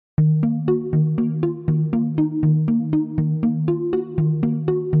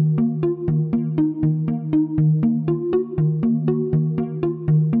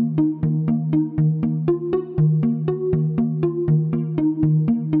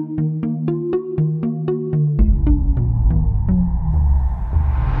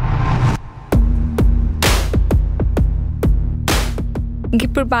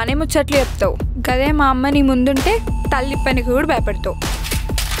ఇప్పుడు బాగానే ముచ్చట్లు చెప్తావు, గదే మా అమ్మ నీ ముందుంటే తల్లి పనికి కూడా భయపడతావు.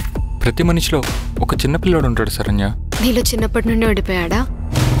 ప్రతి మనిషిలో ఒక చిన్న పిల్లోడు ఉంటాడు శరణ్య. నీలో చిన్నప్పటి నుండి ఓడిపోయాడా?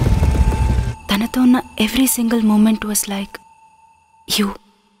 తనతో ఉన్న every single moment was like you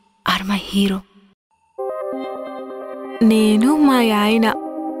are my hero. నేను మా ఆయన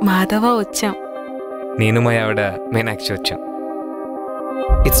మాధవ వచ్చాం. నేను మా ఆవిడ మీనాక్షి వచ్చాం.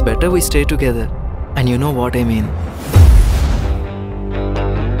 It's better we stay together and you know what I mean.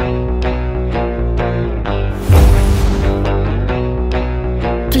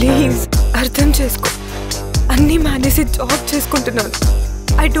 Please అర్థం చేసుకో. అన్నీ మానేసి జాబ్ చేసుకుంటున్నాను.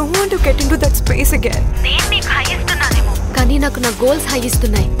 I don't want to get into that space again. నేను నీకు హై ఇస్తున్నానేమో, కానీ నాకు నా గోల్స్ హై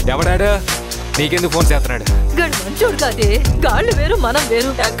ఇస్తున్నాయి. ఎవడాడు నీకెందుకు ఫోన్ చేస్తున్నాడు? గడు మంచోడు కాదే, గాళ్ళు వేరు మనం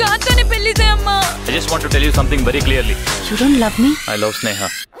వేరు. కాంతోనే పెళ్లి చేయమ్మా. I just want to tell you something very clearly. You don't love me? I love Sneha.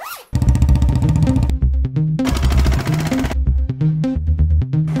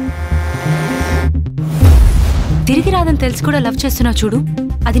 తిరిగి రాదని తెలిసి కూడా లవ్ చేస్తున్నావు చూడు,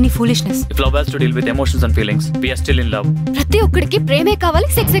 అది నీ foolishness. If love has to deal with emotions and feelings, we are still in love. ప్రతి ఒక్కడికి ప్రేమే కావాలి,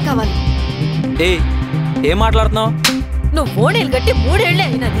 సెక్సే కావాలి. ఏం మాట్లాడుతున్నావు? నువ్వు ఓణీలు గట్టి 3 ఏళ్లే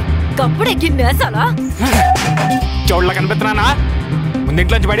అయినది, కప్పుడే గిన్నేసాలా? చోళ్ళ కనిపిస్తున్నానా?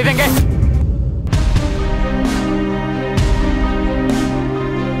 ముందింట్లోంచి పడితే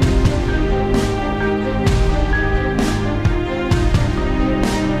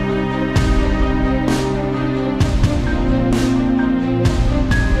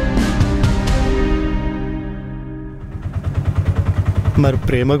మరి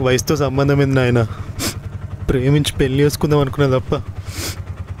ప్రేమకు వయసుతో సంబంధం ఏంది నాయన? ప్రేమించి పెళ్లి చేసుకుందాం అనుకున్నా తప్ప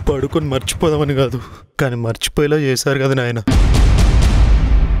పడుకొని మర్చిపోదామని కాదు, కానీ మర్చిపోయేలా చేశారు కదా నాయన.